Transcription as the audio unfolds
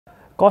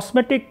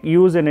Cosmetic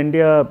use in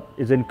India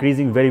is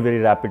increasing very, very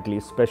rapidly,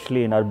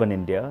 especially in urban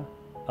India.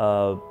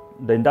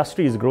 The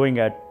industry is growing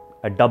at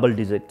double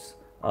digits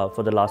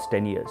for the last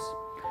 10 years.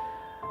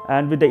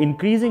 And with the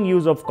increasing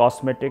use of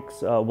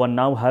cosmetics, one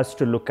now has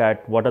to look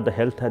at what are the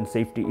health and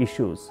safety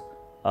issues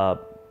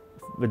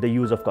with the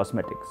use of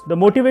cosmetics. The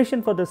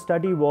motivation for the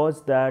study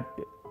was that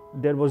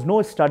there was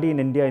no study in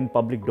India in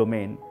public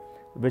domain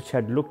which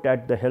had looked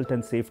at the health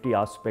and safety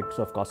aspects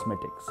of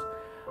cosmetics.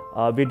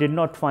 We did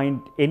not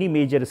find any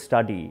major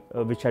study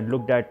which had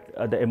looked at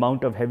the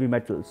amount of heavy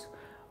metals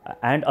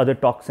and other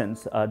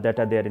toxins that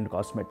are there in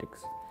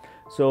cosmetics.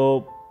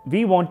 So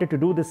we wanted to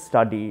do this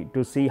study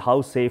to see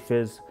how safe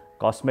is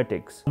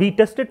cosmetics. We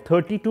tested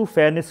 32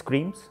 fairness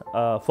creams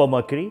for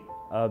mercury.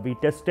 We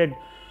tested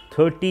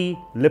 30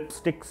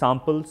 lipstick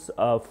samples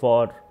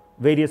for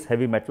various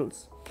heavy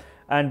metals.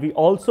 And we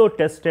also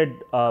tested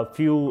a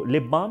few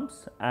lip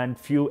balms and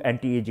few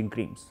anti-aging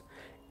creams.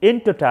 In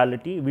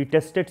totality, we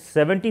tested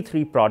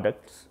 73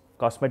 products,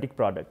 cosmetic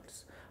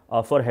products,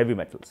 for heavy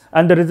metals.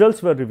 And the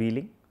results were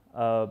revealing.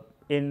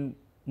 In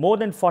more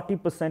than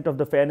 40% of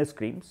the fairness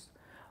creams,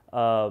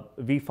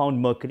 we found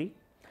mercury.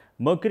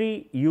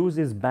 Mercury use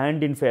is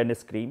banned in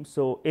fairness creams.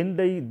 So in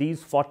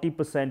these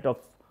 40%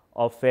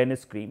 of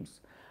fairness creams,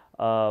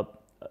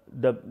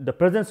 the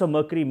presence of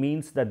mercury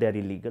means that they are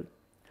illegal.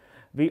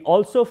 We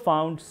also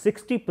found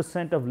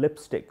 60% of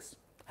lipsticks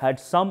had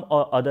some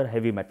or other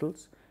heavy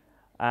metals.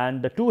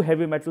 And the two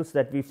heavy metals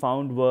that we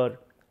found were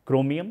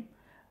chromium,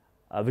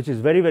 which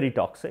is very, very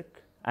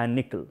toxic, and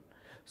nickel.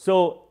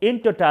 So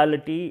in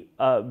totality,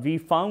 we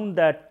found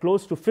that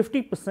close to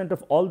 50%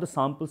 of all the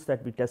samples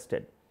that we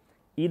tested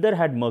either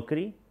had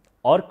mercury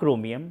or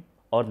chromium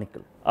or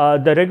nickel.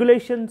 The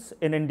regulations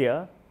in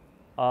India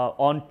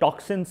on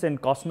toxins in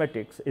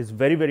cosmetics is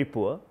very, very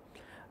poor,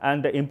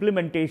 and the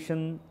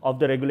implementation of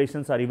the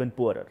regulations are even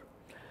poorer.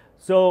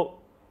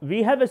 So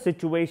we have a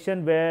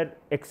situation where,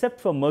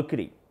 except for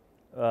mercury,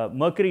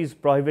 mercury is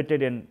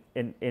prohibited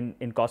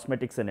in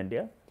cosmetics in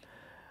India.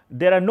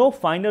 There are no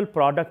final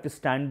product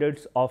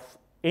standards of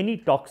any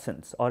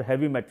toxins or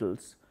heavy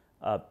metals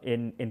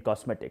in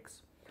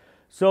cosmetics.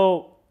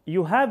 So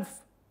you have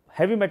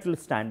heavy metal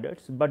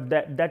standards, but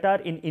that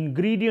are in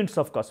ingredients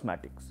of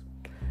cosmetics.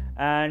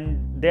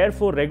 And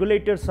therefore,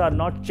 regulators are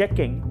not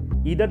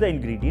checking either the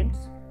ingredients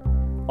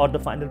or the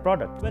final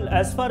product. Well,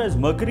 as far as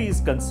mercury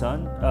is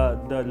concerned,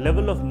 the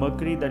level of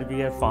mercury that we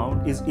have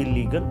found is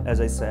illegal,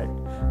 as I said.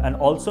 And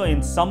also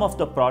in some of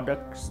the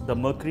products, the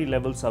mercury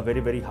levels are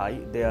very, very high.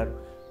 They are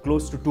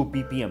close to 2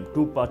 ppm,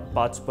 2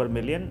 parts per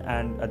million,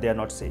 and they are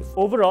not safe.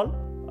 Overall,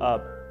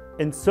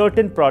 in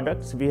certain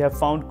products, we have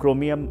found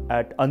chromium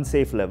at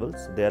unsafe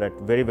levels. They are at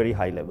very, very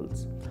high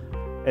levels.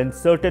 In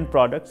certain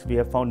products, we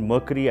have found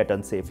mercury at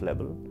unsafe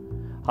level.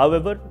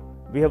 However,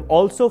 we have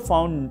also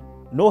found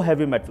no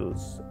heavy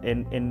metals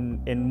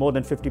in more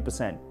than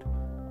 50%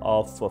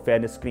 of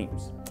fairness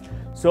creams.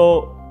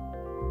 So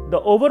the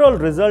overall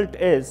result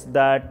is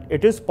that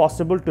it is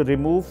possible to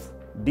remove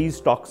these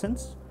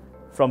toxins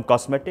from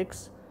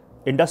cosmetics.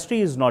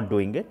 Industry is not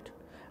doing it,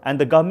 and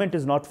the government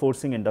is not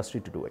forcing industry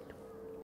to do it.